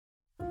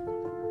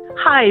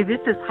Hi, this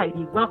is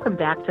Heidi. Welcome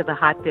back to the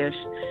Hot Dish.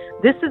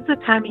 This is the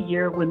time of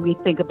year when we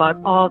think about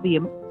all the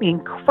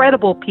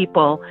incredible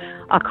people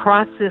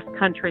across this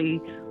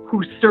country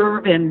who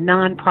serve in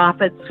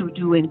nonprofits, who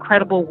do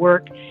incredible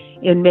work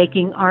in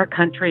making our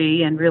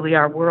country and really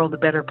our world a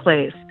better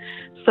place.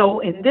 So,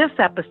 in this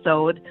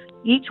episode,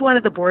 each one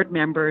of the board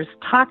members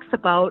talks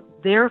about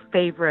their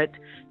favorite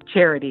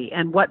charity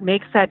and what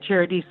makes that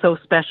charity so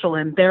special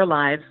in their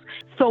lives.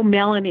 So,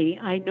 Melanie,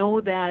 I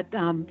know that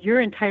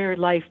your entire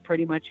life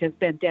pretty much has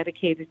been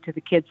dedicated to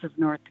the kids of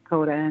North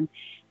Dakota, and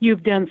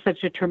you've done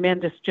such a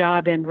tremendous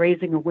job in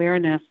raising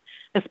awareness,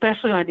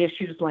 especially on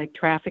issues like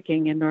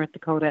trafficking in North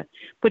Dakota.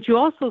 But you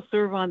also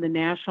serve on the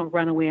National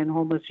Runaway and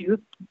Homeless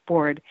Youth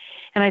Board.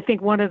 And I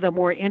think one of the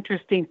more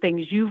interesting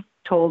things you've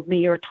told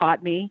me or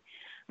taught me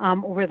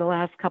over the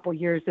last couple of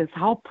years is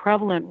how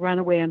prevalent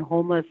runaway and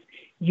homeless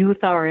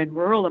youth are in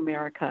rural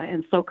America.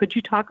 And so could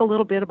you talk a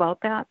little bit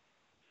about that?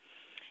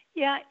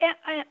 Yeah,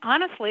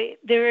 honestly,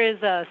 there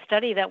is a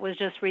study that was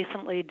just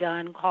recently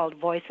done called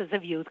Voices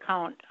of Youth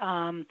Count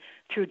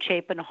through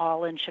Chapin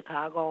Hall in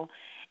Chicago,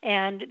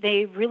 and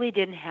they really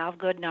didn't have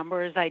good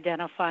numbers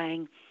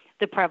identifying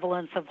the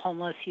prevalence of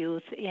homeless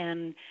youth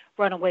in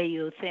runaway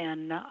youth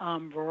in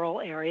rural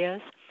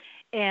areas.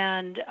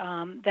 And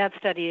that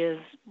study is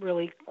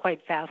really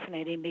quite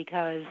fascinating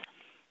because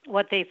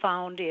what they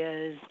found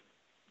is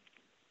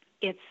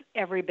it's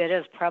every bit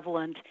as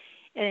prevalent,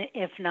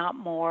 if not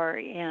more,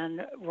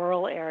 in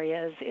rural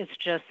areas. It's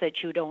just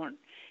that you don't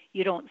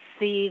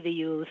see the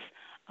youth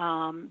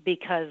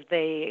because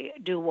they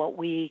do what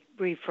we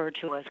refer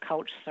to as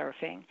couch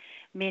surfing,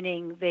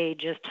 meaning they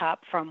just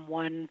hop from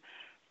one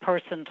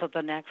person to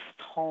the next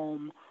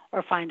home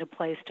or find a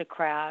place to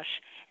crash,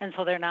 and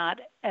so they're not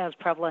as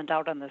prevalent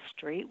out on the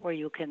street where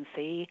you can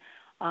see,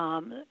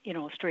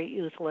 street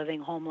youth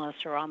living homeless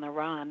or on the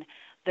run.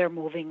 They're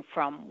moving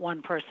from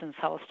one person's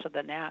house to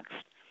the next.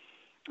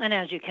 And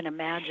as you can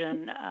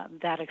imagine,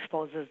 that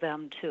exposes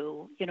them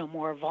to,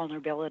 more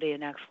vulnerability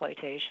and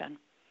exploitation.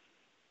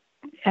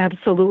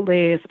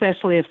 Absolutely,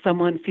 especially if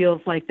someone feels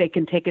like they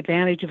can take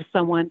advantage of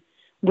someone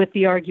with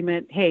the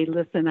argument, hey,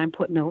 listen, I'm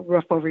putting a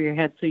roof over your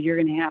head, so you're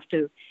going to have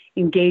to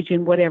engage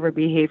in whatever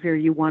behavior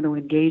you want to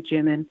engage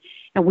in.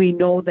 And we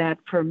know that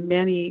for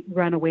many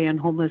runaway and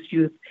homeless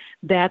youth,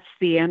 that's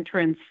the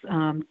entrance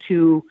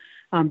to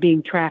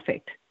being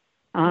trafficked.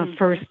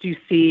 First, you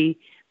see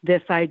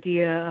this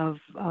idea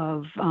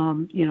of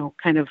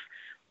kind of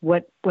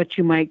what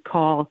you might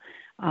call,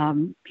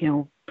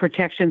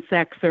 protection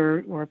sex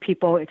or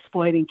people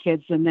exploiting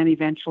kids and then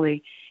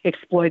eventually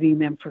exploiting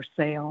them for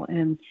sale.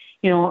 And,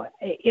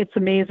 it's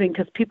amazing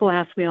because people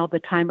ask me all the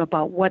time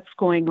about what's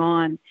going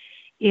on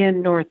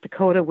in North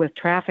Dakota with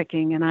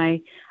trafficking. And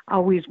I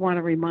always want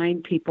to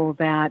remind people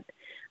that,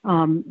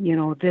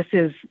 this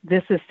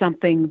is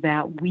something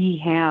that we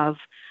have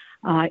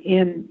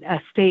in a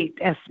state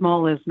as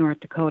small as North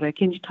Dakota.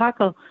 Can you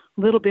talk a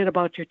little bit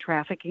about your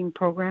trafficking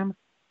program?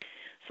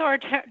 So our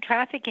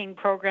trafficking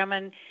program,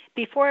 and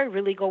before I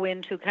really go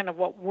into kind of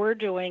what we're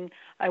doing,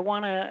 I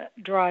want to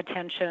draw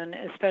attention,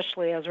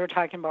 especially as we're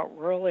talking about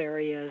rural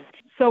areas.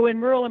 So in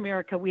rural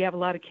America, we have a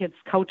lot of kids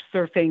couch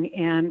surfing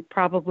and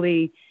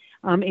probably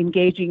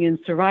engaging in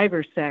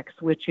survivor sex,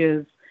 which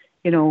is,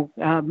 as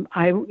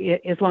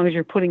long as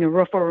you're putting a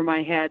roof over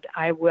my head,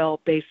 I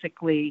will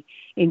basically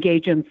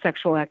engage in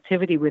sexual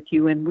activity with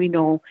you. And we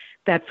know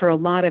that for a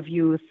lot of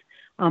youth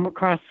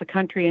across the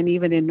country and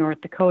even in North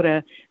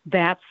Dakota,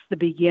 that's the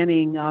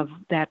beginning of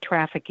that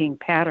trafficking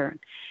pattern.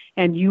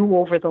 And you,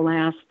 over the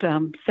last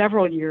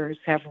several years,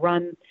 have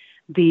run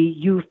the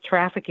youth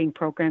trafficking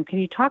program. Can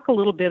you talk a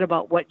little bit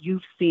about what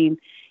you've seen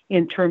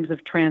in terms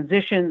of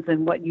transitions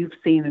and what you've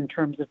seen in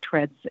terms of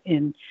trends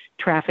in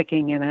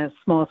trafficking in a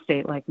small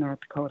state like North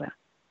Dakota?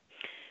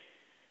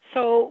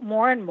 So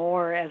more and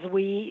more as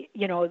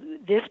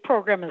this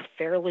program is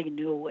fairly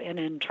new, and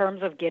in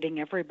terms of getting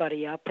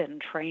everybody up and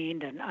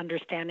trained and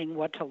understanding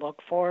what to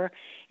look for,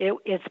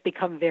 it's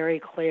become very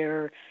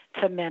clear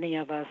to many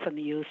of us in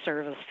the youth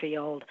service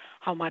field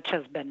how much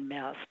has been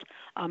missed,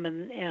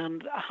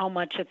 and how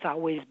much it's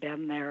always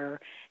been there,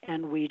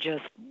 and we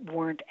just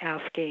weren't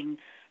asking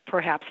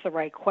perhaps the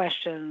right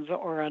questions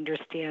or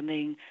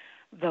understanding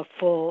the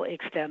full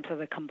extent of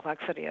the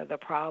complexity of the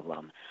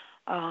problem.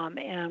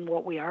 And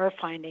what we are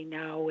finding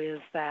now is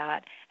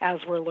that as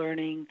we're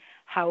learning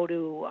how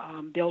to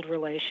build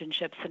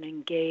relationships and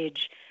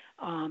engage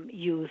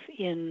youth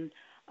in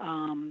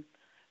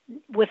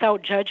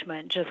without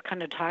judgment, just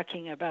kind of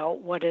talking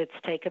about what it's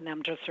taken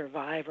them to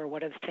survive or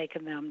what it's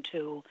taken them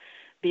to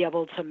be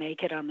able to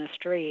make it on the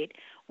street,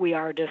 we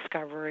are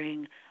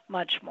discovering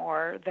much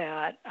more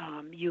that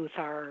youth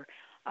are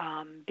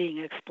being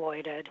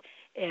exploited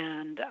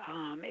and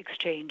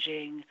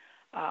exchanging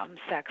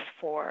sex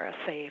for a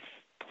safe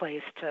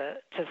place to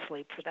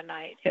sleep for the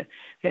night.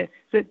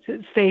 So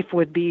safe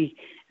would be,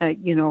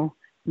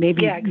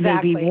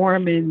 maybe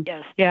warm and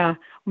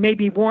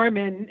maybe warm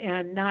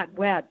and not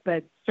wet,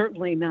 but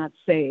certainly not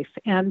safe.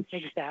 And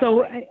exactly.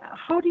 So,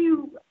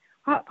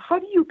 how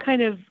do you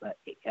kind of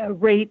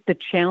rate the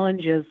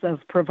challenges of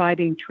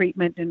providing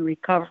treatment and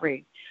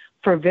recovery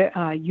for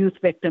youth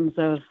victims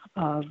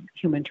of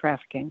human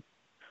trafficking?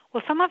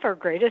 Well, some of our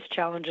greatest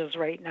challenges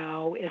right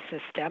now is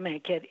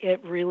systemic.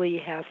 It really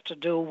has to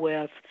do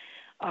with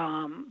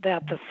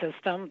that the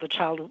system, the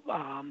child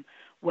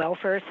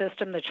welfare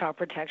system, the child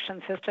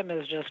protection system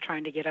is just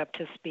trying to get up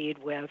to speed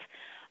with,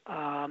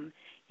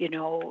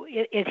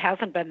 it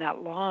hasn't been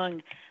that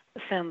long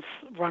since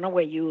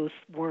runaway youth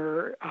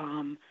were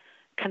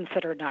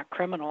considered not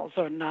criminals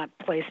or not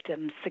placed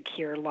in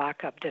secure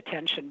lockup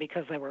detention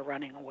because they were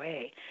running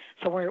away.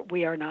 So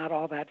we are not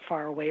all that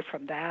far away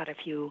from that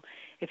if you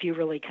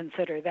really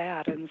consider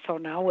that. And so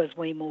now as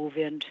we move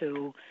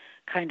into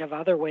kind of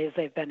other ways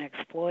they've been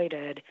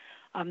exploited,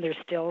 there's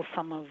still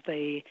some of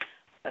the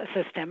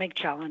systemic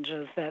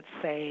challenges that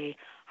say,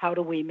 how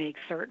do we make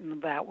certain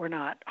that we're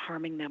not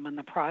harming them in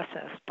the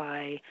process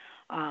by,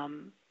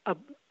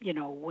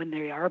 when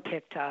they are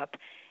picked up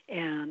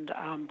and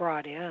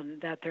brought in,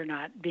 that they're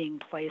not being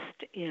placed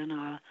in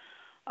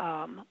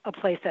a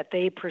place that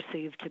they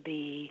perceive to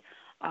be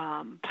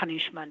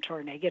punishment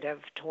or negative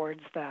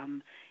towards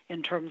them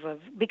in terms of,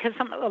 because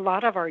a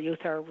lot of our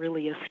youth are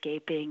really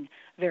escaping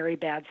very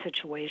bad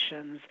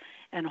situations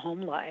and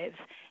home lives.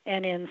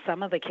 And in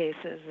some of the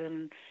cases,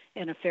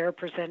 in a fair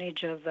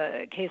percentage of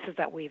the cases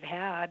that we've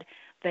had,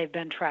 they've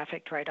been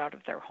trafficked right out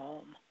of their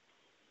home.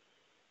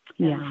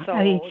 Yeah, and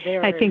so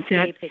they're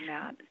escaping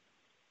that.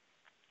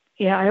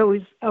 Yeah, I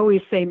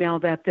always say, Mel,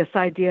 that this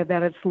idea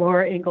that it's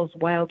Laura Ingalls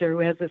Wilder who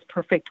has this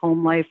perfect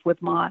home life with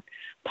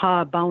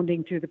Pa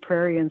bounding through the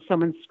prairie and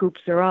someone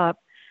scoops her up,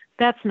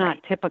 that's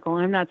not typical.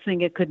 I'm not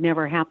saying it could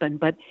never happen,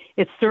 but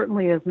it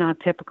certainly is not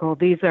typical.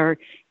 These are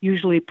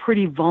usually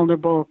pretty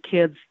vulnerable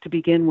kids to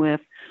begin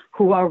with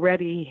who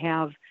already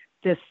have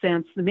this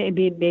sense,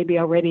 maybe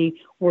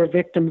already were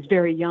victims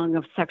very young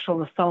of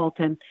sexual assault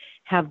and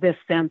have this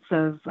sense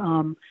of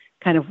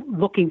kind of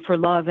looking for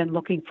love and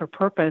looking for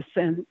purpose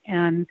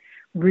and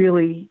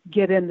really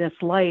get in this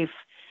life,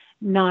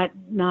 not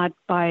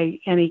by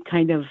any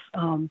kind of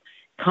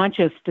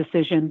conscious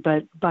decision,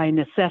 but by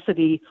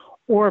necessity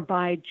or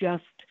by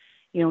just,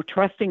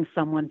 trusting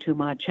someone too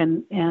much.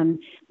 And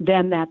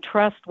then that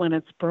trust, when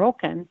it's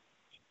broken,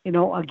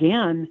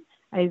 again,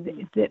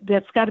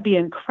 that's got to be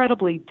an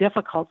incredibly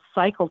difficult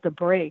cycle to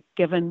break,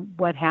 given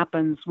what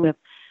happens with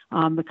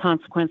the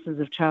consequences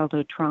of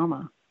childhood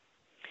trauma.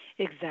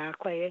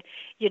 Exactly.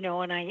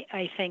 And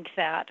I think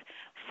that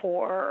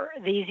for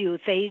these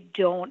youth, they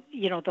don't,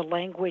 the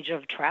language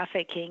of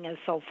trafficking is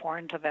so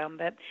foreign to them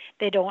that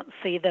they don't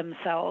see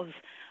themselves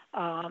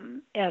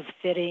as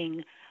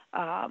fitting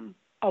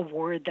a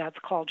word that's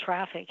called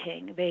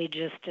trafficking.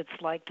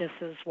 it's like, this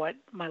is what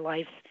my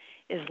life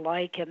is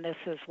like, and this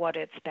is what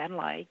it's been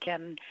like.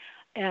 And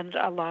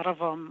a lot of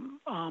them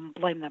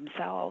blame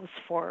themselves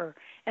for,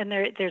 and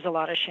there's a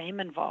lot of shame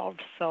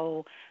involved.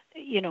 So,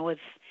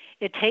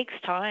 it takes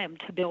time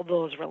to build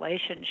those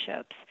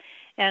relationships.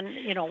 And,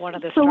 one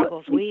of the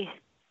struggles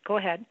go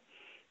ahead.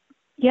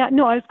 Yeah,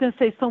 no, I was going to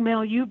say, so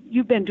Mel,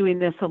 you've been doing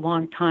this a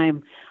long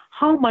time.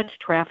 How much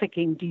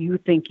trafficking do you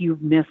think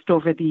you've missed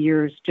over the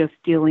years just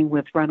dealing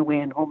with runaway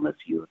and homeless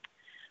youth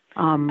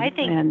I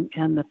think,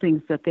 and the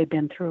things that they've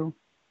been through?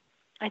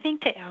 I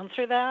think to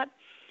answer that,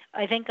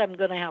 I think I'm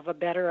going to have a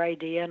better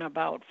idea in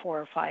about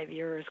 4 or 5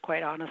 years,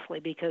 quite honestly,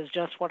 because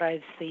just what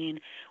I've seen,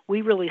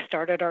 we really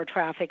started our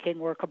trafficking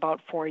work about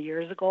 4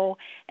 years ago.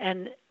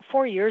 And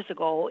 4 years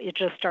ago, it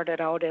just started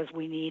out as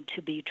we need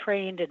to be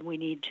trained and we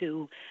need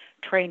to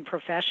train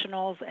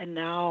professionals. And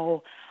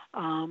now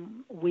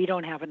we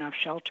don't have enough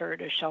shelter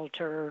to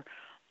shelter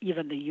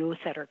even the youth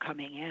that are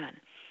coming in.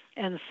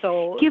 And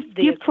so give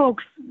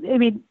folks,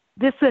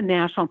 this is a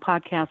national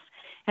podcast,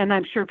 and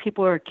I'm sure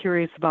people are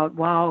curious about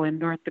WOW in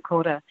North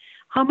Dakota.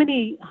 How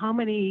many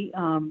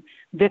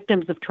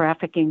victims of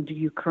trafficking do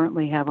you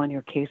currently have on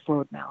your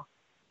caseload now?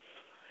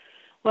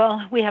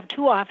 Well, we have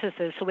 2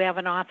 offices. So we have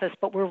an office,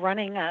 but we're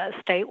running a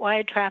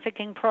statewide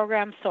trafficking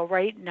program. So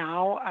right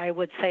now, I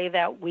would say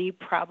that we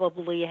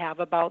probably have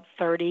about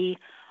 30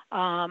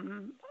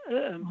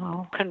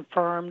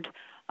 confirmed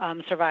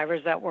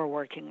survivors that we're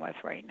working with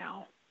right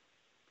now.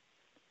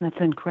 That's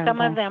incredible.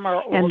 Some of them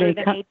are older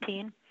than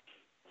 18.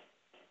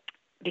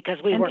 Because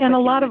we work and with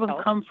a lot of adults.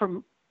 them come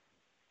from,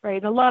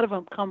 right? A lot of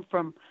them come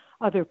from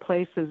other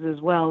places as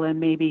well, and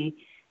maybe,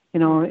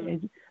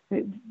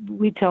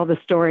 we tell the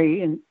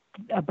story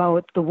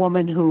about the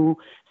woman who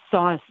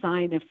saw a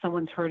sign, if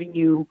someone's hurting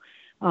you,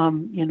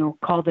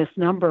 call this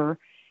number,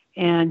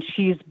 and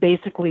she's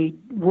basically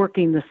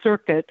working the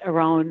circuit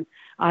around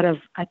out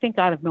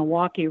of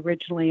Milwaukee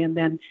originally, and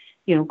then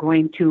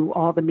going to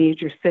all the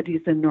major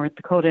cities in North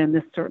Dakota, and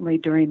this certainly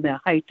during the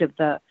height of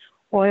the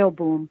oil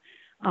boom.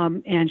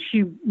 And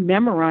she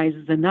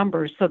memorizes the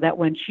numbers so that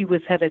when she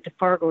was headed to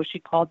Fargo, she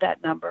called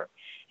that number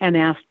and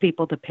asked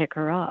people to pick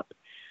her up.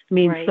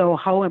 Right. So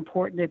how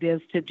important it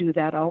is to do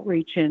that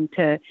outreach and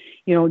to,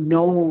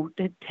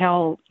 to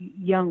tell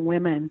young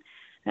women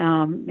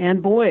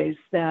and boys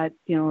that,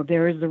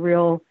 there is a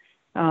real,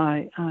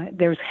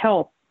 there's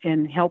help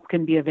and help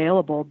can be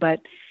available.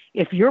 But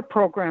if your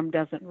program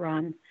doesn't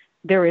run,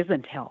 there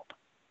isn't help,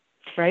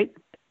 right?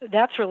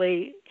 That's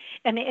really,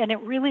 and it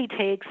really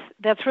takes,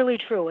 that's really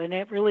true. And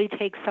it really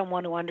takes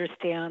someone who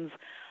understands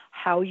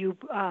how you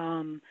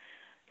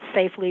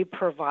safely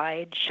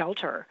provide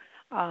shelter,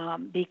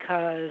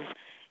 because,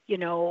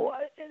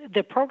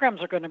 the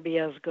programs are going to be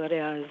as good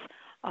as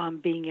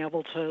being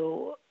able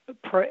to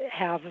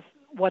have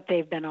what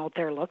they've been out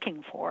there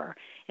looking for,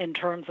 in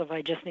terms of,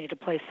 I just need a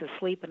place to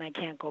sleep and I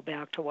can't go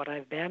back to what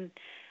I've been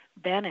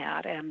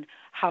at, and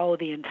how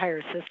the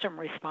entire system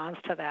responds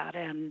to that,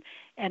 and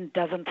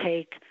doesn't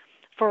take,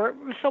 for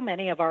so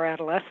many of our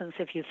adolescents,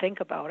 if you think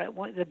about it,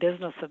 the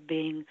business of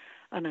being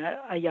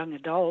a young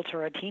adult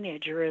or a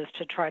teenager is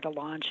to try to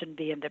launch and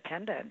be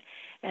independent.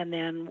 And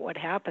then what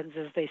happens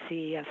is they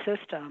see a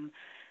system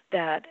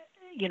that,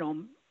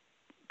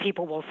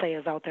 people will say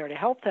is out there to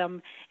help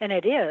them, and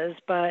it is,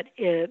 but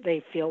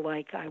they feel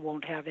like, I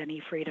won't have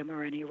any freedom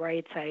or any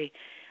rights.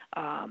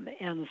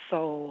 And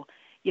so,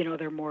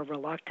 they're more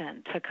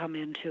reluctant to come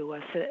into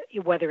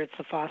whether it's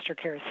the foster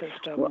care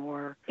system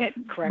or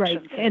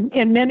corrections. Right.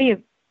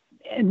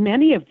 And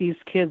many of these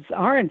kids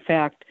are, in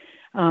fact,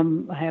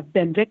 have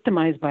been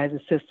victimized by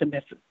the system,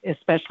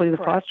 especially the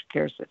Correct. foster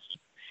care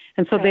system.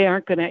 And so they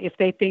aren't going to, if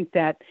they think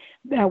that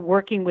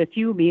working with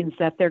you means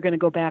that they're going to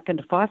go back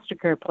into foster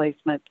care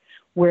placement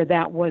where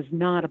that was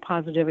not a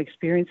positive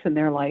experience in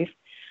their life,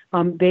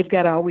 they've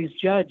got to always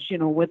judge,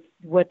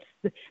 what's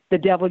the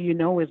devil you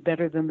know is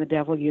better than the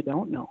devil you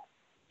don't know.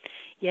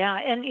 Yeah,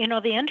 and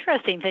the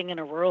interesting thing in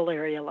a rural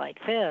area like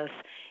this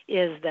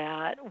is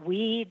that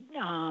we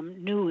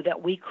knew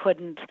that we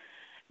couldn't.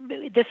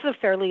 This is a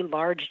fairly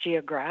large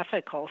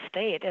geographical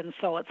state, and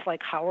so it's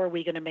like, how are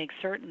we going to make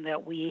certain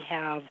that we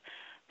have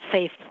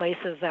safe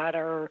places that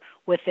are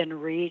within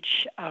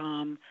reach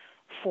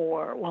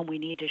for when we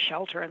need to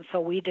shelter? And so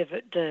we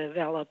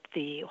developed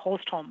the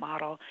host home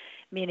model,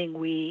 meaning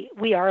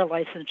we are a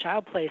licensed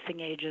child placing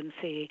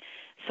agency,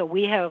 so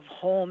we have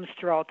homes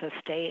throughout the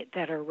state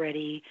that are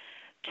ready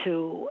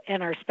to,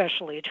 and are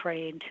specially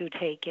trained to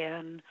take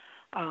in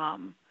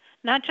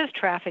not just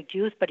trafficked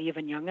youth, but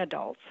even young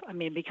adults. I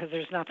mean, because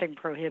there's nothing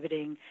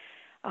prohibiting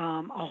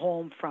a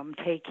home from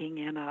taking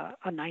in a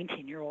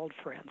 19-year-old,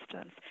 for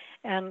instance.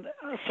 And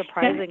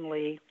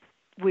surprisingly,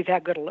 we've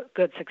had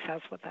good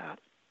success with that.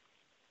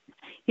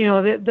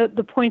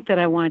 The point that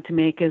I wanted to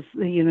make is,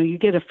 you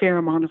get a fair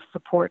amount of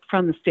support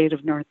from the state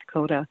of North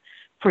Dakota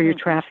for your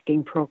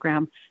trafficking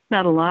program.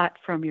 Not a lot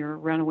from your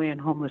runaway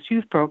and homeless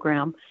youth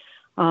program.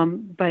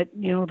 But,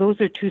 those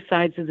are two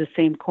sides of the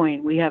same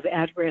coin. We have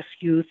at-risk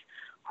youth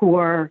who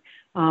are,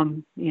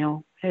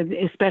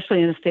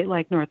 especially in a state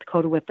like North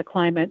Dakota with the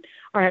climate,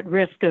 are at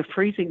risk of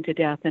freezing to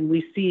death. And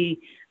we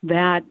see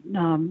that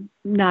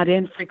not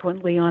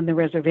infrequently on the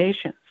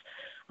reservations.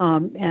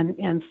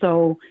 And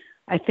so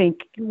I think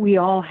we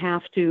all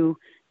have to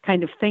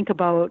kind of think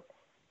about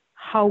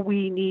how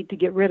we need to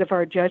get rid of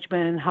our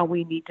judgment and how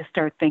we need to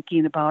start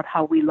thinking about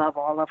how we love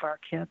all of our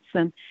kids.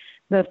 And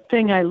the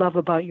thing I love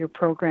about your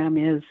program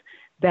is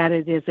that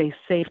it is a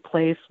safe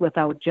place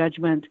without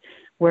judgment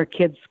where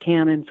kids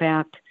can, in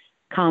fact,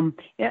 come,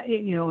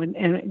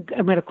 and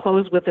I'm going to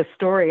close with a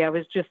story. I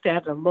was just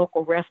at a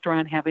local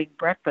restaurant having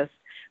breakfast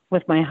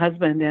with my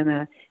husband, and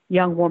a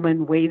young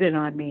woman waited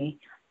on me,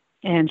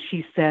 and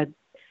she said,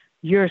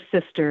 "Your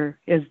sister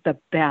is the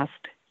best.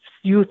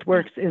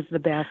 YouthWorks is the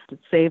best. It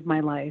saved my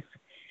life."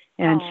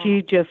 And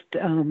she just,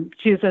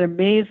 she's an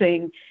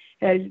amazing,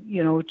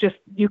 just,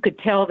 you could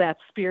tell that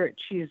spirit.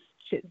 She,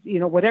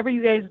 whatever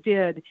you guys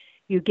did,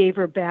 you gave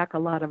her back a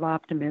lot of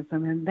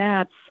optimism. And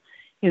that's,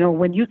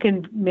 when you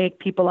can make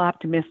people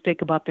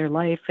optimistic about their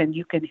life and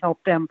you can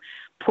help them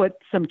put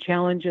some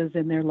challenges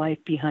in their life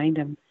behind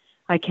them,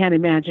 I can't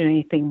imagine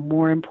anything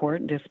more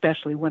important,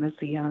 especially when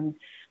it's a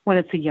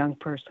young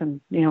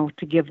person,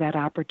 to give that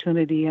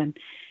opportunity. And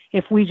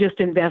if we just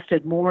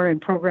invested more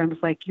in programs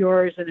like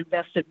yours and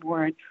invested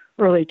more in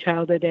early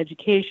childhood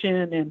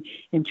education and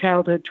in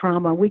childhood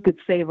trauma, we could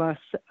save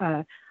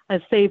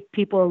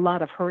people a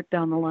lot of hurt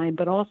down the line,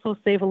 but also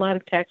save a lot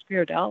of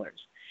taxpayer dollars.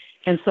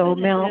 And so,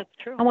 Mel,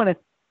 I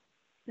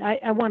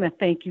want to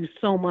thank you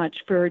so much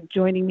for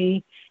joining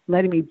me,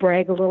 letting me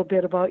brag a little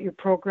bit about your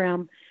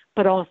program,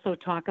 but also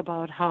talk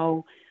about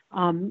how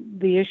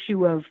the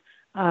issue of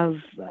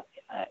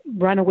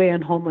runaway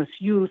and homeless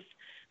youth,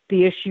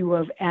 the issue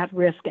of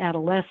at-risk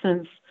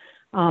adolescents,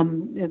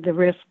 the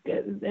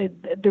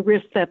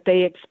risk that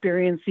they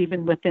experience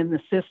even within the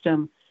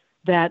system,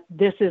 that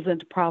this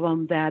isn't a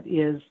problem that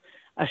is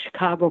a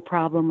Chicago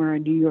problem or a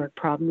New York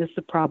problem. This is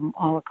a problem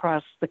all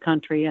across the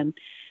country, and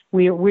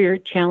we're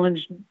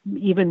challenged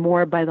even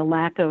more by the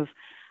lack of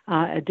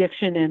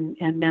addiction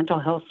and mental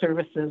health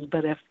services.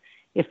 But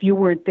if you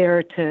weren't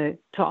there to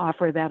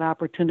offer that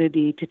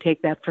opportunity to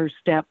take that first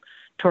step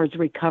towards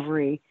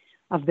recovery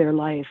of their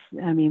life,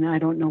 I mean, I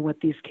don't know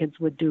what these kids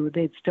would do.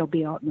 They'd still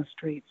be out in the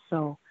streets.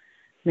 So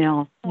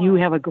now you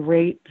have a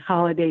great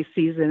holiday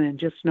season, and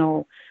just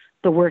know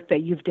the work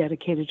that you've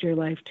dedicated your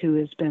life to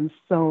has been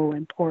so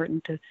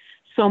important to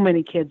so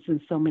many kids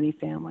and so many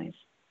families.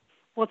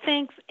 Well,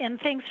 thanks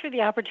for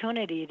the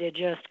opportunity to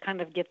just kind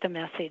of get the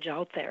message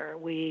out there.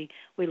 We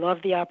love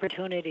the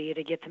opportunity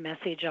to get the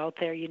message out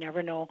there. You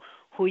never know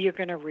who you're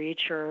going to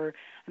reach, or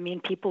I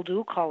mean, people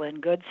do call in,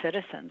 good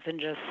citizens, and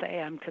just say,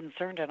 "I'm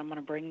concerned, and I'm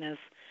going to bring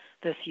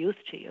this youth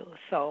to you."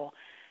 So,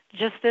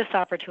 just this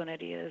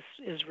opportunity is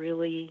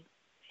really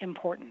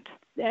important.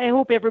 I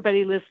hope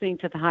everybody listening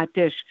to the Hot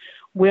Dish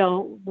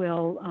will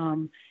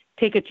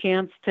take a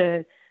chance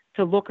to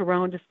look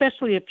around,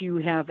 especially if you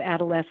have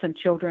adolescent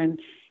children.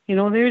 You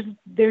know,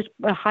 there's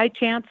a high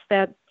chance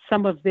that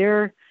some of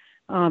their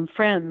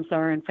friends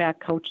are in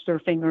fact couch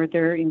surfing, or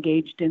they're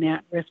engaged in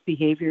at-risk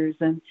behaviors,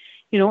 and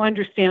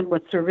understand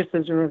what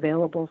services are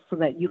available so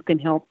that you can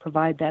help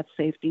provide that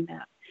safety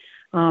net.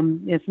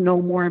 It's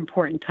no more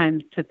important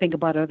time to think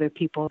about other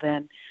people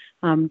than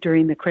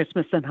during the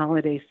Christmas and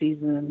holiday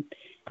season.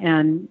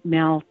 And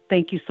Mel,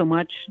 thank you so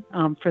much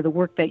for the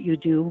work that you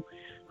do.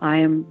 I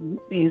am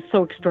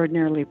so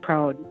extraordinarily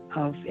proud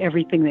of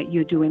everything that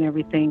you do and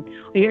everything,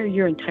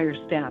 your entire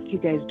staff. You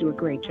guys do a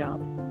great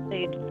job.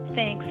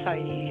 Thanks,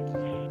 Heidi.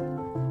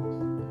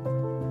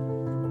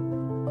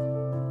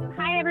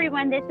 Hi,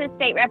 everyone. This is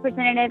State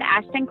Representative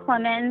Ashton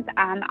Clemens.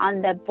 I'm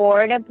on the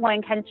board of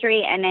Loan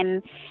Country, and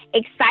I'm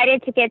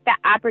excited to get the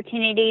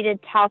opportunity to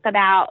talk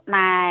about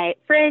my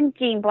friend,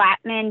 Jean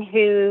Blackman,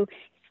 who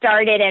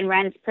started and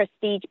runs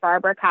Prestige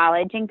Barber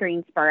College in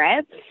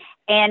Greensboro.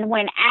 And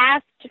when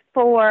asked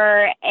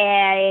for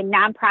a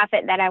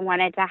nonprofit that I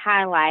wanted to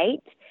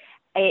highlight,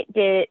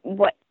 Jean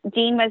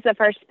was the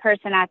first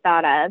person I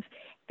thought of,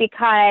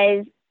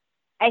 because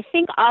I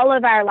think all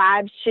of our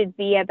lives should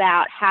be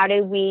about how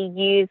do we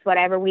use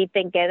whatever we've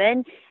been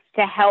given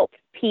to help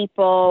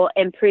people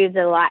improve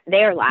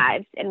their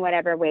lives in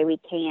whatever way we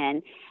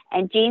can.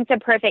 And Jean's a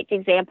perfect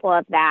example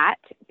of that,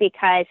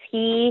 because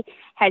he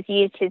has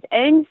used his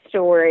own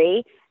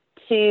story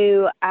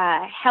to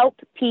help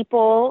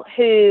people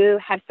who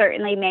have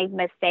certainly made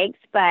mistakes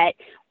but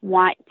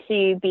want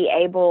to be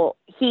able,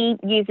 he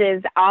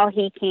uses all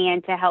he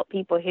can to help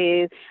people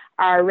who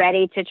are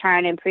ready to try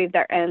and improve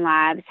their own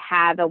lives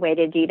have a way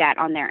to do that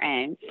on their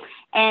own.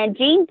 And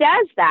Jean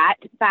does that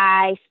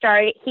by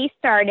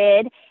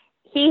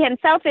he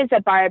himself is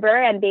a barber,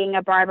 and being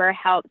a barber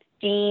helped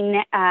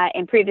Jean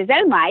improve his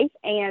own life.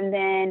 And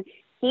then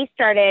he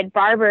started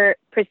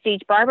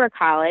Prestige Barber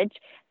College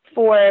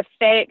for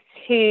folks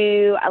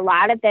who, a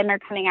lot of them are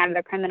coming out of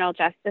the criminal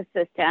justice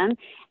system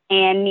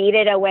and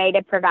needed a way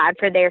to provide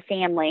for their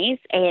families.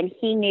 And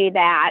he knew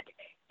that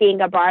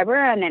being a barber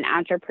and an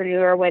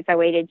entrepreneur was a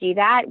way to do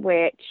that,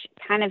 which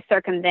kind of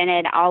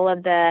circumvented all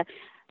of the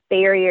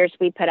barriers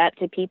we put up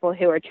to people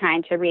who are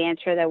trying to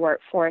reenter the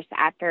workforce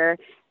after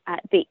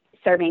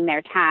serving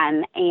their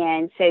time.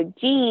 And so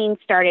Jean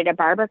started a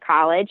barber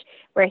college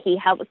where he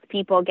helps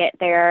people get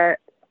their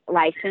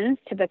license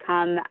to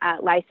become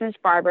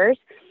licensed barbers.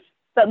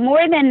 But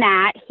more than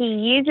that, he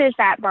uses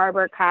that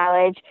barber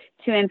college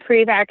to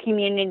improve our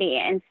community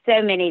in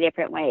so many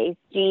different ways.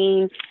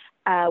 Jean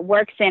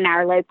works in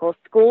our local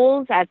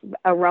schools as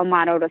a role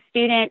model to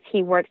students.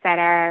 He works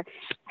at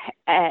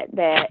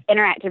the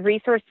Interactive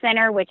Resource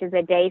Center, which is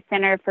a day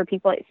center for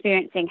people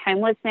experiencing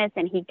homelessness,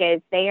 and he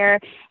goes there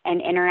and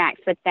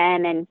interacts with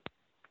them. And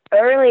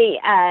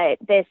early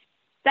this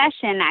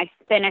session, I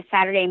spent a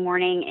Saturday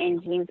morning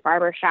in Jean's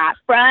barber shop.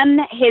 From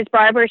his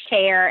barber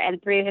chair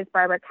and through his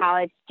barber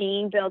college,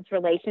 Jean builds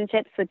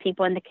relationships with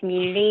people in the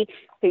community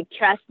who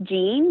trust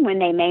Jean when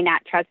they may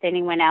not trust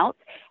anyone else.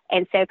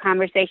 And so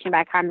conversation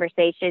by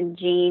conversation,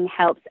 Jean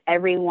helps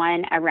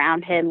everyone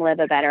around him live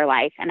a better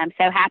life. And I'm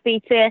so happy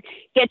to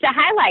get to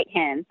highlight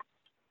him.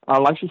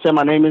 Like she said,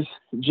 my name is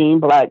Jean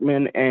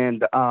Blackman,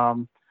 and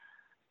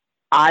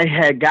I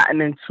had gotten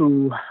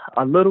into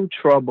a little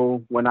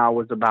trouble when I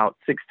was about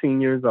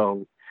 16 years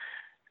old.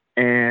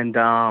 And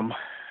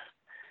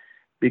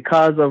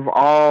because of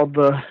all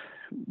the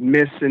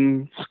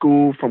missing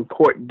school from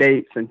court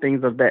dates and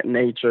things of that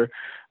nature,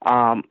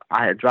 I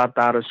had dropped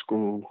out of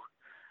school,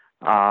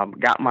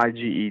 got my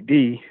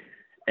GED,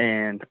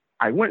 and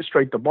I went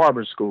straight to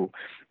barber school.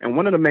 And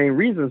one of the main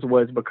reasons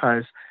was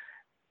because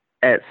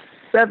at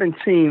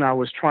 17, I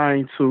was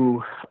trying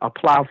to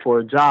apply for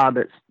a job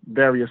at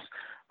various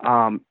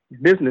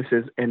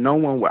businesses, and no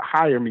one would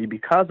hire me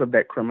because of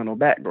that criminal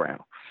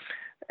background.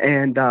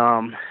 And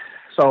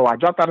so I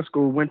dropped out of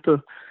school, went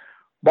to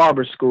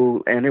barber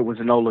school, and it was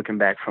no looking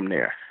back from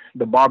there.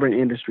 The barbering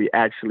industry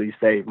actually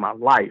saved my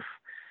life.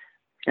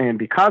 And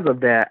because of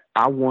that,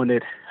 I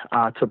wanted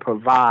to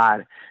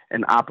provide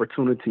an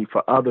opportunity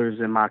for others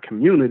in my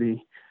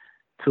community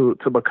to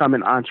become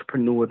an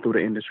entrepreneur through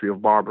the industry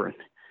of barbering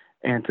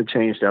and to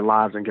change their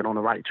lives and get on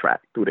the right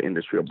track through the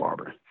industry of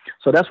barbering.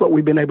 So that's what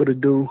we've been able to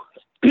do,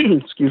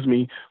 excuse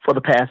me, for the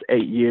past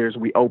 8 years.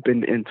 We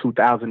opened in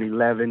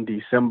 2011,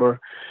 December.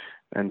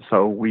 And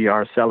so we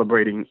are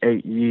celebrating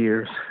 8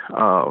 years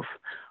of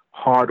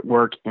hard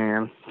work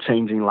and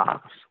changing lives.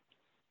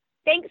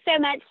 Thanks so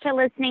much for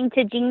listening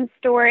to Jean's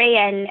story,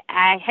 and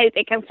I hope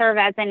it can serve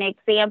as an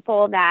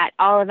example that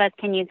all of us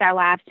can use our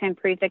lives to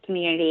improve the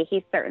community.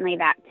 He's certainly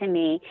that to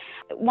me.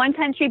 One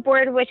Country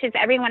Board wishes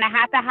everyone a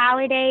happy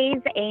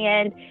holidays,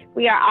 and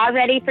we are all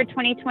ready for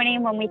 2020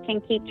 when we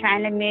can keep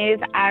trying to move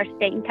our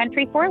state and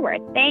country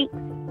forward. Thanks.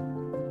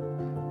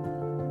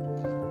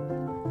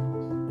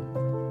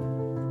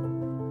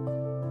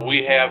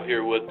 We have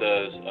here with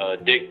us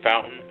Dick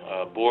Fountain,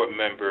 board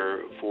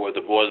member for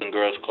the Boys and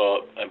Girls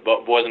Club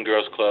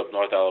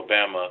North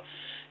Alabama,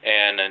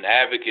 and an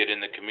advocate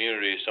in the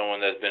community, someone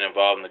that's been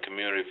involved in the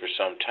community for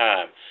some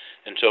time.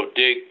 And so,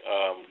 Dick,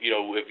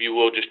 if you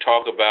will just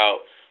talk about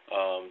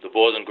the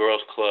Boys and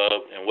Girls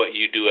Club and what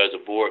you do as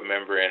a board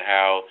member and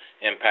how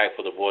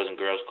impactful the Boys and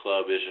Girls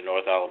Club is in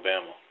North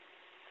Alabama.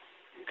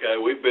 Okay,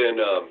 we've been,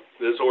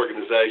 this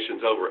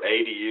organization's over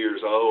 80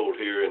 years old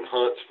here in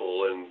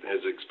Huntsville and has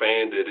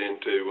expanded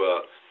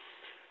into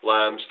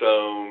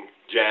Limestone,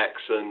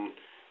 Jackson,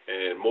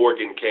 and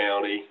Morgan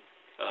County,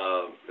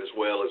 as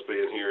well as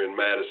being here in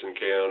Madison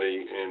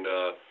County. And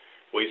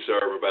we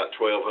serve about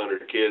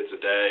 1,200 kids a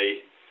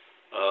day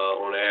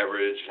on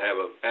average, have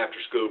an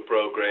after-school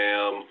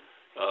program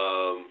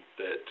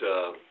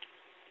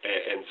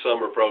and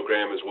summer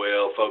program as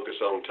well, focus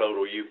on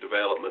total youth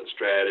development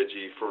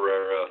strategy for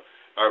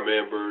our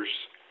members.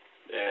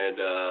 And,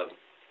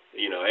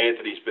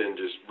 Anthony's been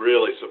just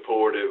really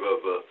supportive of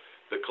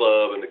the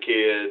club and the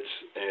kids,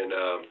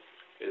 and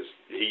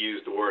he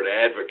used the word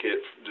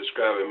advocate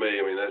describing me.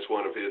 I mean, that's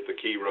one of the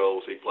key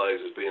roles he plays,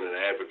 is being an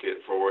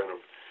advocate for and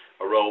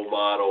a role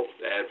model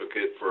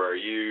advocate for our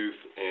youth,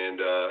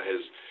 and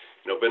has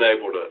been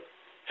able to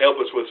help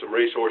us with some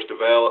resource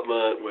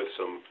development, with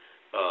some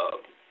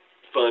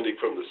funding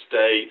from the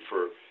state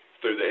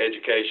through the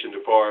education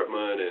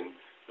department, and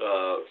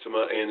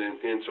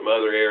in some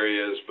other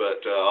areas.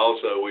 But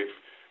also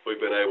we've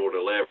been able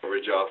to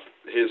leverage off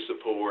his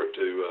support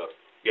to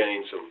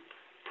gain some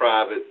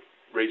private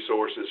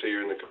resources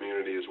here in the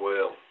community as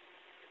well.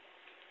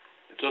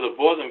 So the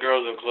Boys and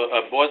Girls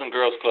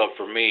Club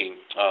for me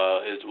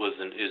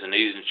is an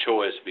easy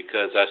choice,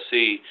 because I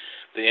see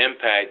the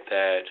impact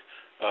that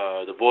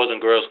the Boys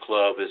and Girls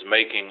Club is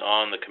making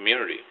on the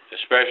community,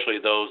 especially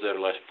those that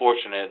are less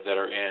fortunate, that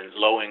are in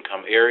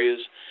low-income areas.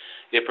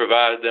 It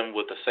provides them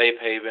with a safe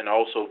haven,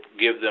 also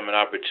gives them an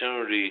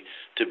opportunity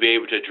to be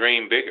able to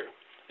dream bigger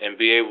and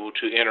be able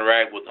to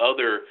interact with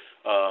other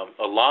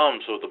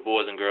alums of the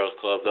Boys and Girls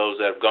Club, those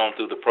that have gone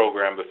through the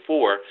program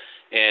before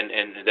and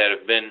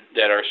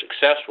that are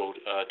successful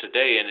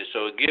today. And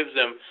so it gives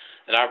them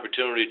an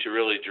opportunity to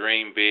really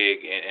dream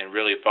big and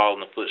really follow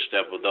in the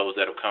footsteps of those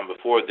that have come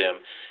before them.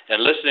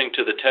 And listening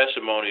to the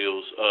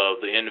testimonials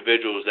of the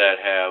individuals that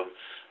have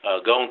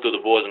gone through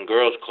the Boys and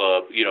Girls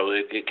Club,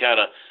 it kind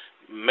of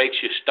makes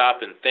you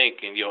stop and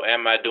think, and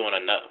am I doing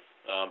enough?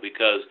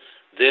 Because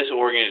this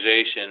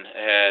organization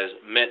has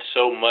meant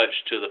so much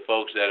to the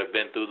folks that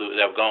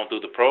have gone through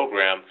the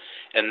program,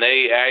 and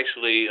they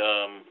actually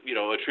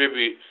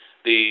attribute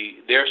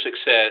their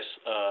success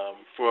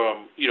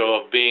from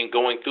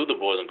going through the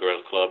Boys and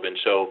Girls Club. And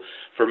so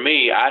for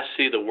me, I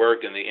see the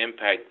work and the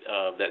impact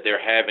that they're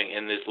having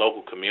in this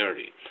local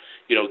community.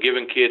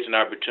 Giving kids an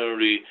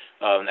opportunity,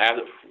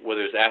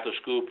 whether it's after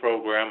school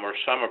program or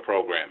summer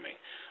programming,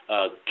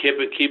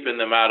 keeping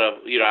them out of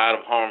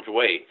harm's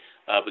way,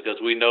 because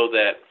we know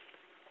that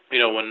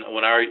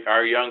when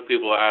our young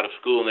people are out of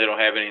school and they don't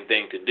have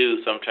anything to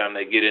do, sometimes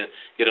they get in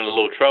a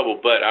little trouble.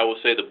 But I would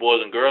say the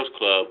Boys and Girls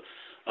Club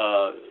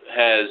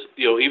has,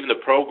 even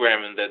the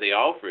programming that they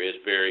offer is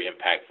very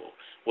impactful,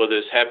 whether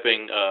it's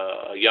helping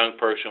a young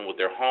person with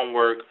their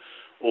homework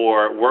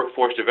or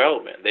workforce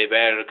development. They've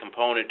added a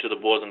component to the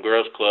Boys and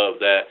Girls Club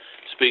that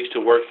speaks to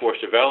workforce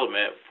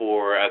development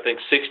for, I think,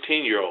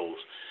 16-year-olds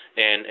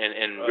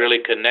and really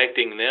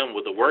connecting them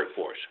with the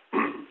workforce.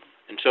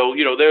 And so,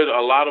 there's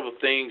a lot of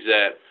things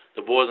that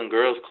the Boys and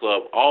Girls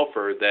Club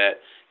offer that,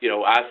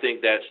 I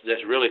think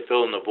that's really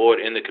filling the void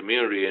in the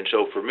community. And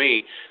so for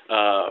me,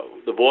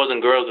 the Boys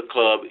and Girls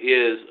Club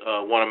is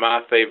one of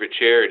my favorite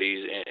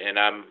charities, and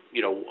I'm,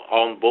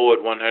 on board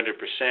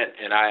 100%,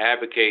 and I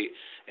advocate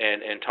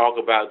and talk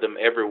about them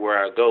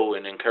everywhere I go,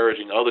 and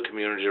encouraging other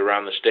communities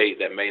around the state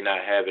that may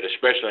not have it,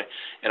 especially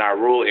in our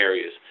rural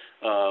areas.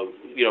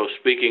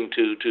 Speaking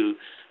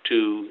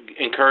to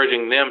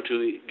encouraging them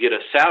to get a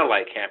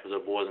satellite campus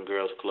of Boys and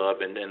Girls Club,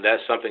 and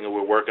that's something that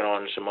we're working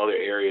on in some other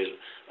areas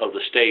of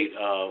the state,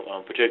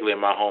 particularly in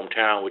my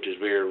hometown, which is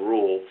very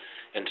rural.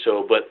 And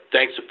so, but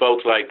thanks to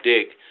folks like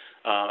Dick,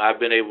 I've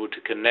been able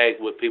to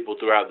connect with people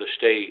throughout the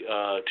state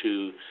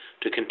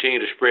to continue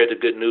to spread the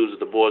good news of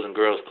the Boys and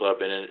Girls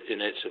Club and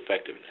its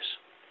effectiveness.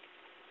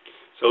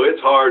 So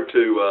it's hard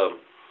to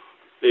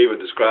even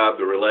describe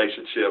the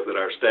relationship that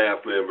our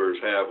staff members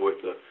have with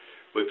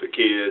the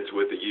kids,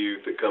 with the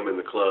youth that come in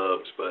the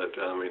clubs. But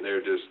I mean, they're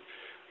just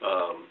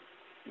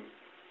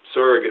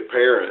surrogate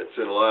parents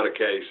in a lot of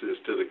cases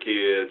to the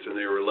kids, and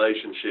their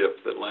relationships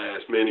that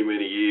last many,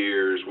 many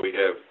years. We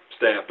have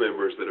staff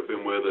members that have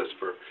been with us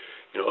for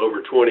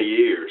over 20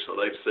 years, so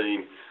they've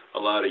seen a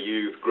lot of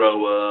youth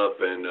grow up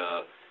and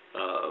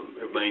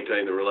have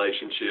maintained the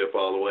relationship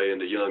all the way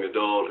into young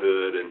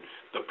adulthood. And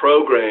the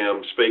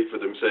programs speak for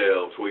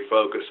themselves. We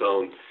focus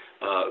on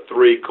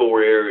 3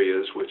 core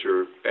areas, which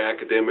are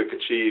academic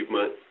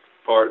achievement,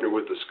 partner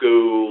with the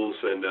schools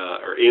and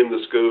are in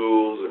the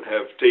schools and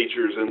have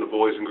teachers in the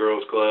Boys and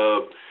Girls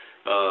Club.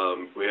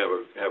 We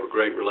have a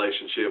great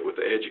relationship with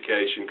the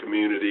education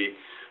community.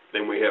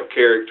 Then we have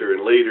character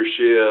and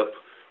leadership,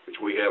 which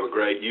we have a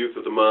great Youth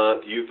of the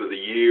Month, Youth of the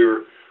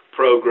Year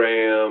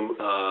program,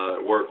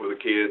 work with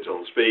the kids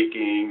on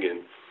speaking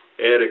and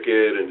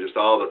etiquette and just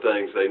all the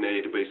things they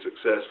need to be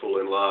successful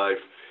in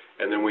life.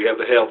 And then we have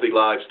the healthy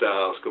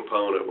lifestyles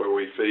component where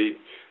we feed,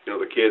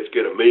 the kids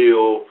get a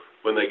meal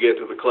when they get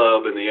to the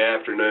club in the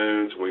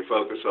afternoons. We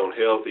focus on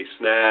healthy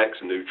snacks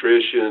and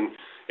nutrition,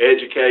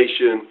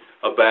 education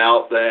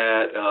about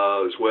that,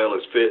 as well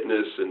as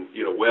fitness and,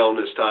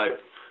 wellness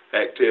type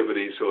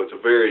activities. So it's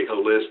a very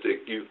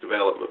holistic youth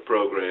development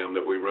program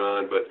that we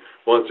run. But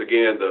once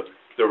again,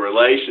 the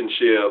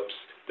relationships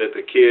that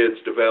the kids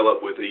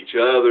develop with each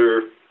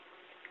other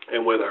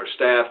and with our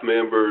staff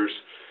members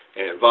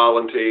and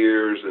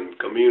volunteers and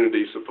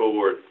community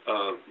support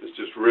is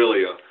just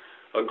really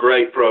a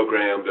great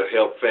program to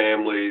help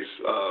families,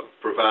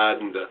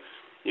 providing the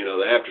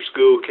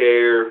after-school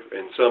care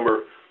and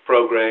summer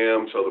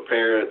programs so the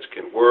parents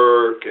can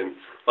work. And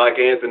like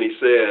Anthony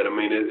said,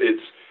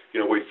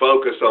 we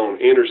focus on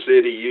inner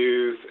city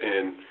youth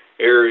and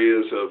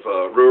areas of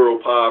rural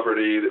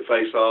poverty that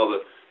face all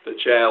the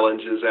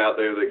challenges out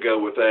there that go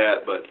with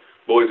that. But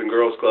Boys and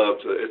Girls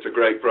Clubs, it's a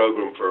great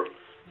program for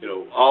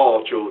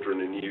all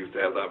children and youth to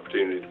have the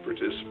opportunity to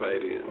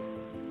participate in.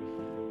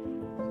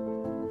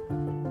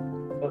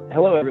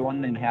 Hello,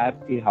 everyone, and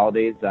happy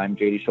holidays. I'm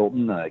J.D.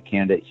 Schulten, a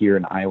candidate here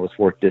in Iowa's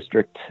 4th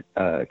District,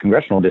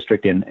 Congressional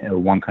District, and a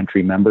One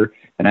Country member.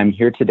 And I'm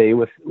here today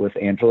with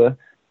Angela.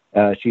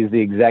 She's the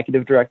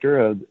Executive Director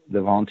of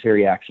the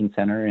Voluntary Action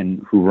Center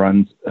and who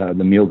runs the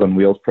Meals on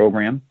Wheels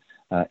program.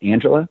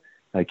 Angela,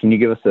 can you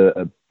give us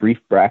a brief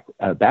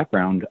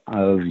background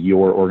of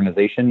your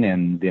organization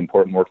and the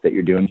important work that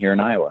you're doing here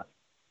in Iowa?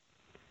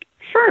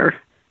 Sure.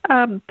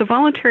 The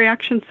Voluntary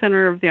Action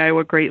Center of the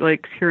Iowa Great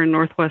Lakes here in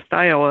Northwest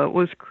Iowa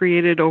was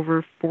created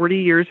over 40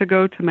 years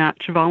ago to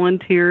match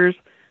volunteers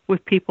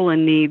with people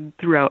in need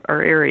throughout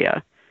our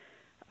area.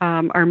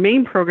 Our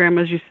main program,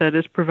 as you said,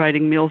 is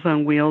providing Meals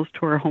on Wheels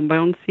to our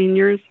homebound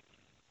seniors.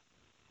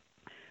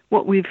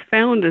 What we've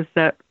found is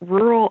that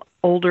rural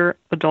older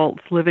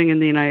adults living in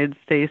the United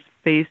States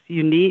face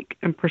unique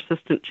and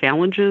persistent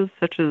challenges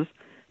such as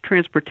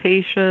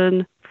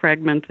transportation,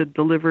 fragmented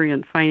delivery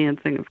and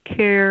financing of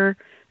care,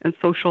 and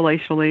social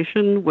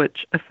isolation,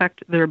 which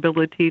affect their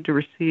ability to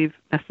receive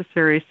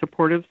necessary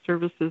supportive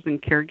services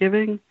and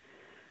caregiving.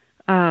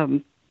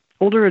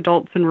 Older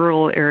adults in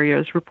rural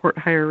areas report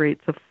higher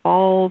rates of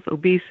falls,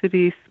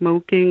 obesity,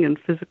 smoking, and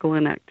physical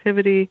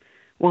inactivity,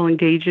 while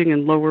engaging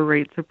in lower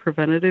rates of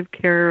preventative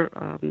care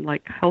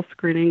like health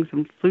screenings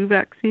and flu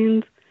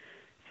vaccines.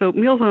 So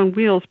Meals on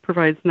Wheels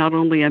provides not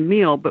only a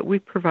meal, but we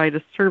provide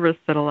a service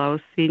that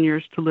allows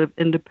seniors to live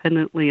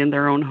independently in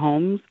their own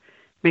homes,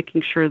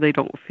 making sure they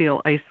don't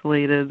feel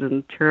isolated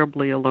and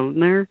terribly alone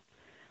there.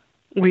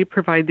 We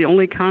provide the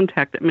only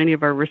contact that many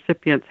of our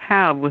recipients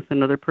have with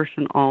another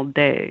person all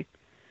day.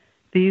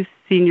 These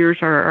seniors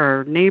are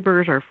our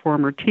neighbors, our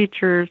former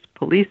teachers,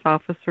 police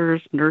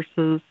officers,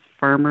 nurses,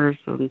 farmers,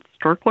 and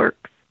store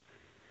clerks.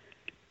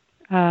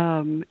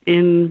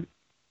 In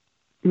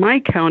my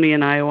county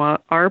in Iowa,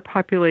 our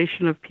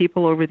population of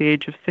people over the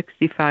age of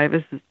 65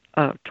 is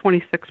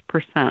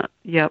 26%.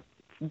 Yep,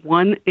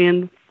 1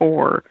 in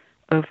 4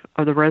 of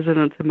the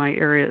residents in my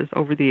area is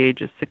over the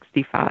age of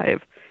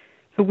 65.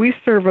 So we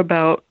serve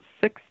about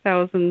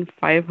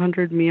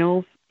 6,500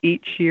 meals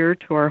each year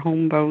to our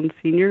homebound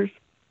seniors.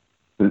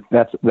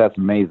 That's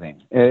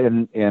amazing.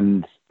 And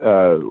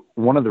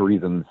one of the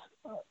reasons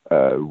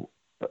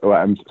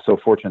I'm so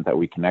fortunate that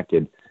we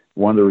connected.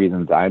 One of the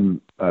reasons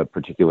I'm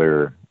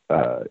particular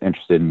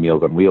interested in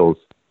Meals on Wheels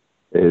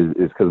is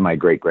because of my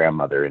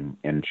great-grandmother,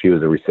 and she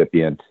was a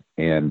recipient,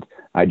 and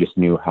I just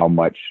knew how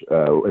much,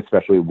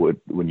 especially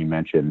when you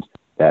mentioned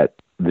that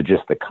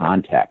the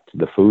contact,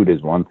 the food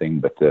is one thing,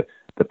 but the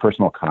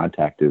personal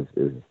contact is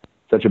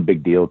such a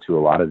big deal to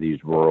a lot of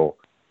these rural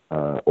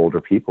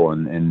older people,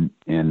 and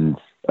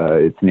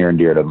it's near and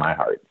dear to my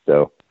heart.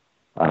 So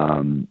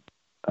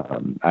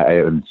I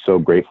am so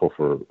grateful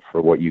for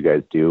what you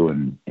guys do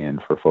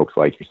and for folks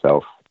like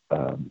yourself,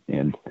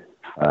 and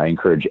I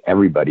encourage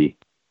everybody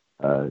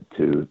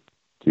to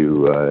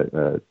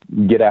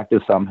get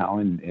active somehow.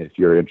 And if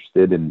you're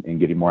interested in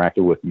getting more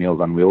active with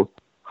Meals on Wheels,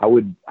 how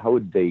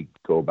would they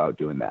go about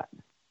doing that?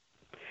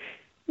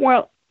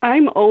 Well,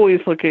 I'm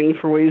always looking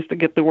for ways to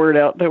get the word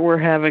out that we're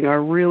having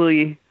a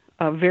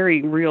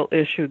very real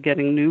issue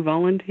getting new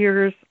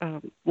volunteers.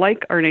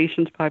 Like our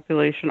nation's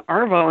population,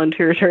 our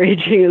volunteers are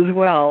aging as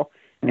well,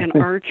 and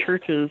our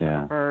churches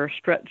are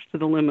stretched to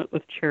the limit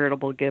with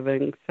charitable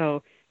giving.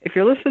 So if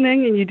you're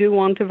listening and you do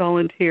want to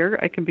volunteer,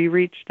 I can be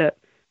reached at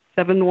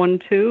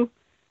 712-336-4646.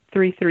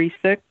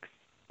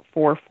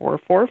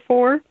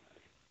 4444,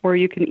 or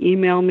you can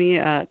email me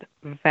at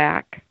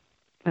VAC,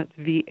 that's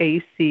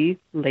VAC,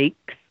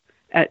 lakes,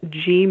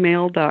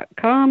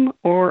 @gmail.com,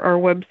 or our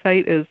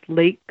website is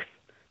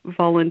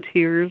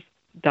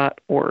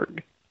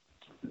lakesvolunteers.org.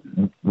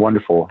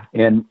 Wonderful.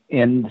 And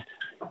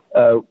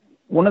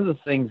one of the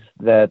things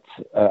that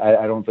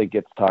I don't think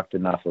gets talked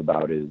enough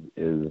about is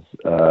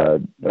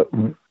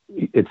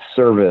its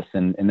service,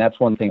 and that's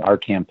one thing our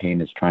campaign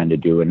is trying to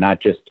do, and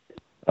not just.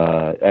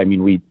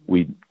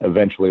 We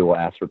eventually will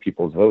ask for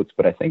people's votes,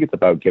 but I think it's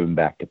about giving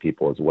back to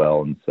people as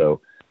well. And so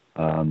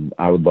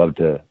I would love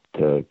to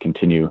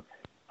continue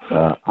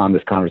on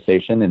this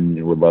conversation,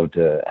 and would love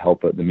to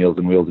help the Meals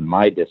on Wheels in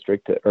my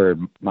district or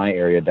my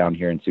area down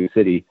here in Sioux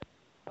City.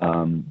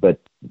 But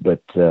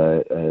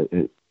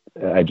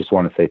I just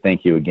want to say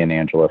thank you again,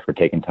 Angela, for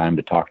taking time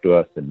to talk to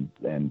us,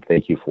 and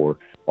thank you for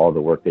all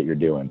the work that you're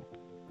doing.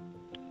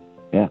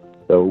 Yeah.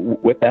 So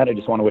with that, I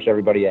just want to wish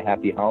everybody a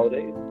happy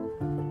holidays.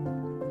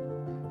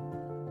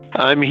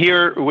 I'm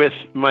here with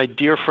my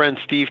dear friend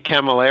Steve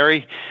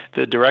Camilleri,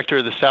 the director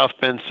of the South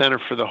Bend Center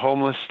for the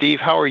Homeless. Steve,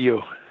 how are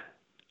you?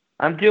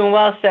 I'm doing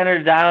well,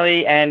 Senator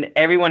Donnelly, and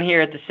everyone here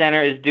at the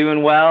center is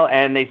doing well,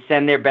 and they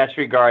send their best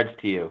regards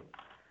to you.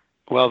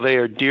 Well, they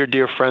are dear,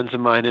 dear friends of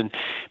mine, and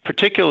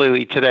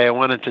particularly today, I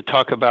wanted to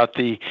talk about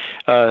the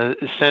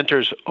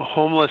center's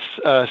homeless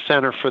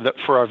center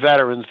for our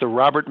veterans, the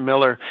Robert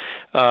Miller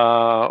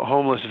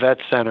Homeless Vet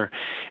Center,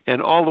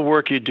 and all the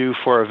work you do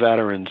for our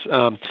veterans.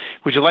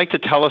 Would you like to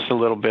tell us a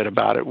little bit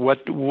about it?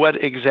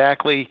 What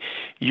exactly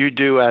you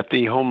do at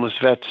the Homeless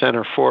Vet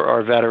Center for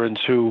our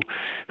veterans who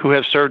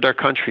have served our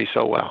country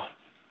so well?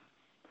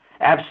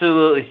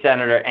 Absolutely,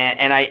 Senator,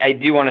 and I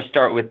do want to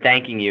start with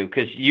thanking you,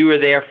 because you were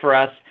there for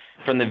us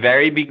from the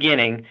very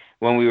beginning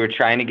when we were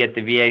trying to get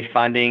the VA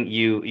funding.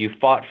 You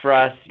fought for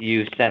us.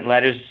 You sent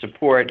letters of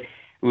support.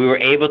 We were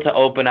able to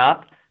open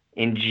up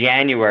in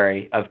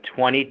January of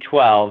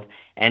 2012,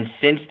 and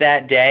since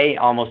that day,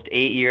 almost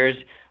 8 years,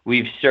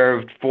 we've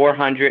served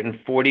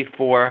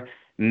 444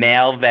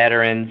 male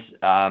veterans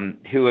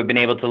who have been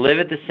able to live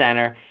at the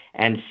center,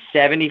 and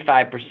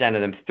 75%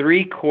 of them,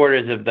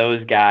 3/4 of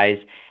those guys,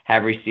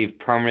 have received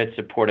permanent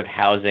supportive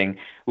housing,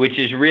 which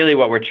is really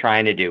what we're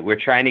trying to do. We're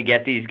trying to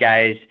get these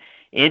guys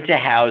into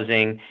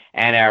housing,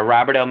 and our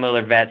Robert L.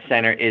 Miller Vet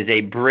Center is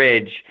a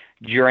bridge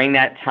during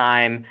that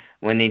time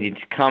when they need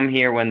to come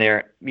here, when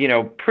they're,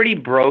 pretty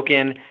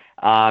broken,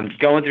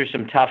 going through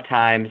some tough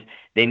times.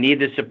 They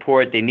need the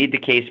support, they need the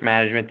case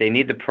management, they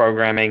need the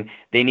programming,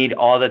 they need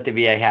all that the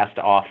VA has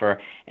to offer.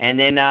 And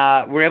then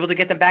we're able to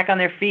get them back on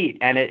their feet,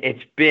 and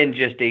it's been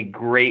just a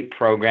great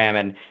program.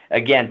 And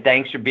again,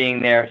 thanks for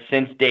being there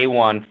since day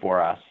one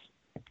for us.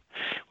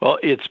 Well,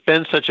 it's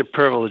been such a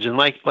privilege, and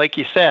like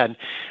you said,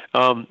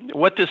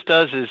 what this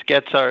does is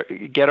get our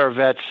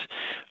vets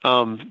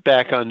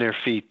back on their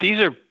feet. These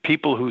are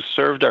people who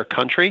served our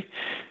country,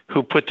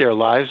 who put their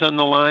lives on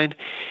the line,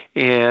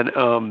 and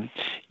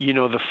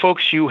the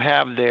folks you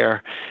have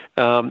there,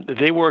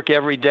 they work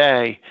every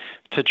day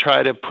to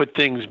try to put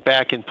things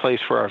back in place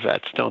for our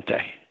vets, don't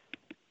they?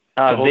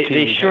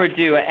 They sure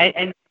do,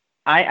 and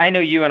I know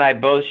you and I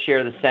both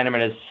share the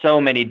sentiment, as so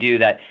many do,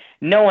 that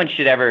no one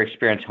should ever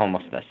experience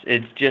homelessness.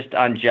 It's just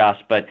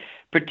unjust, but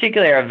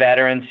particularly our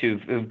veterans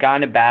who've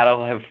gone to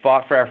battle, have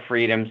fought for our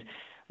freedoms.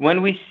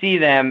 When we see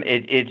them,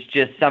 it's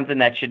just something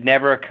that should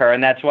never occur,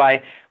 and that's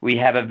why we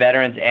have a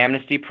veterans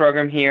amnesty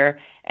program here,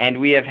 and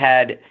we have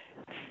had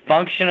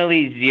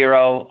functionally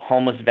zero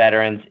homeless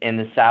veterans in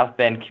the South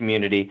Bend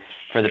community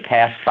for the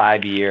past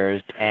 5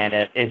 years, and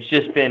it's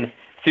just been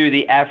through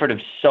the effort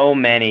of so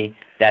many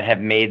that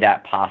have made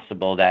that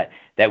possible, that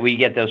we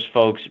get those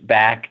folks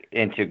back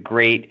into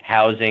great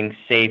housing,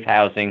 safe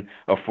housing,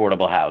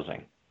 affordable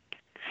housing.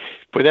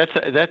 But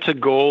that's a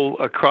goal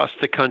across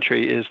the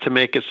country, is to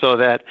make it so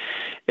that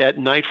at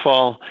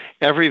nightfall,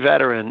 every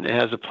veteran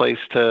has a place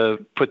to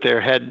put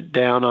their head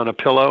down on a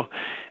pillow,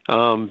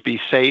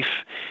 be safe,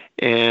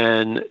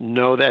 and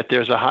know that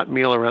there's a hot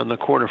meal around the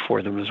corner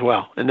for them as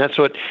well. And that's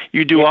what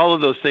you do, all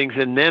of those things,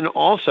 and then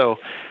also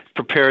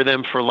prepare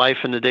them for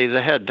life in the days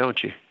ahead,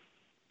 don't you?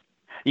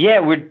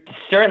 Yeah, we're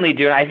certainly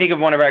doing. I think of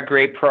one of our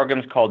great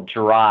programs called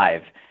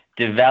DRIVE,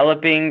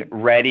 Developing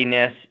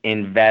Readiness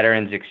in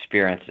Veterans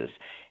Experiences.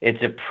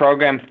 It's a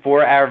program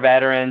for our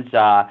veterans.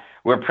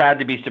 We're proud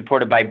to be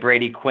supported by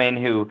Brady Quinn,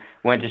 who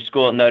went to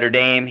school at Notre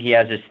Dame. He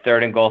has his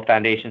Third and Goal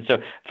Foundation.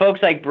 So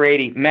folks like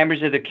Brady,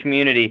 members of the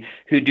community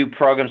who do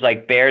programs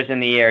like Bears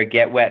in the Air,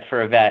 Get Wet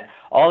for a Vet,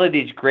 all of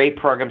these great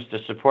programs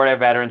to support our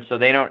veterans so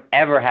they don't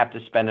ever have to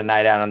spend a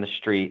night out on the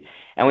street.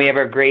 And we have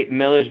our great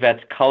Miller's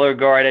Vets Color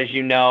Guard, as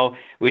you know,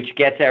 which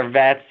gets our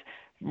vets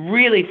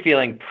really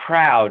feeling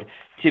proud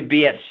to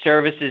be at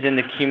services in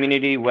the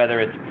community, whether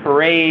it's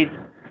parades,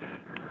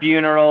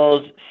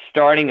 funerals,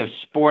 starting of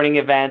sporting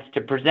events,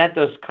 to present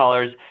those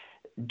colors,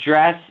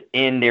 dress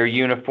in their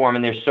uniform,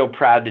 and they're so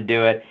proud to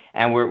do it.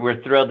 And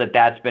we're thrilled that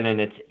that's been in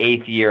its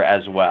 8th year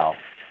as well.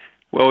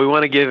 Well, we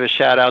want to give a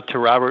shout out to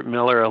Robert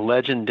Miller, a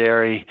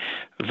legendary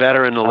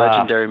veteran, a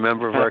legendary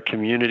member of our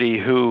community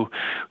who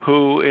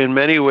in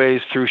many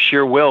ways through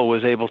sheer will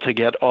was able to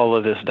get all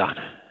of this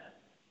done.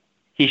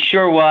 He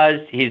sure was.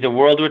 He's a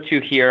World War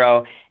II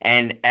hero.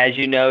 And as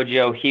you know,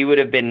 Joe, he would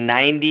have been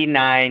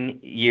 99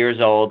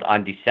 years old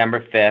on December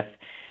 5th,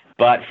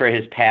 but for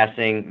his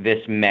passing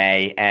this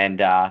May.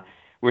 And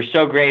we're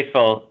so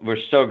grateful.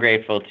 We're so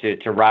grateful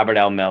to Robert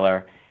L.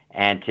 Miller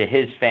and to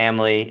his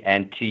family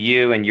and to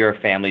you and your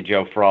family,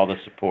 Joe, for all the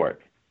support.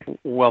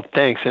 Well,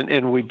 thanks.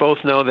 And we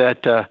both know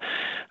that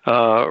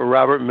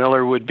Robert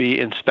Miller would be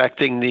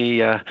inspecting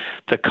the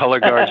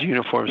color guards'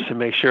 uniforms to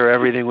make sure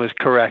everything was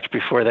correct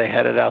before they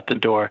headed out the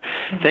door.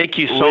 Thank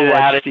you so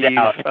much, Steve.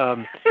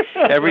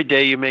 Every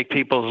day you make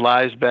people's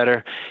lives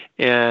better,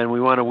 and we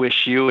want to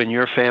wish you and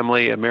your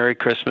family a Merry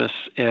Christmas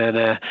and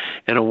a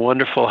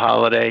wonderful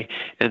holiday.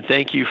 And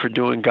thank you for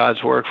doing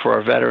God's work for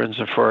our veterans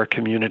and for our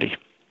community.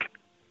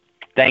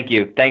 Thank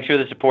you. Thanks for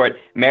the support.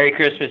 Merry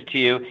Christmas to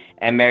you,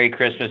 and Merry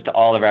Christmas to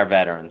all of our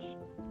veterans.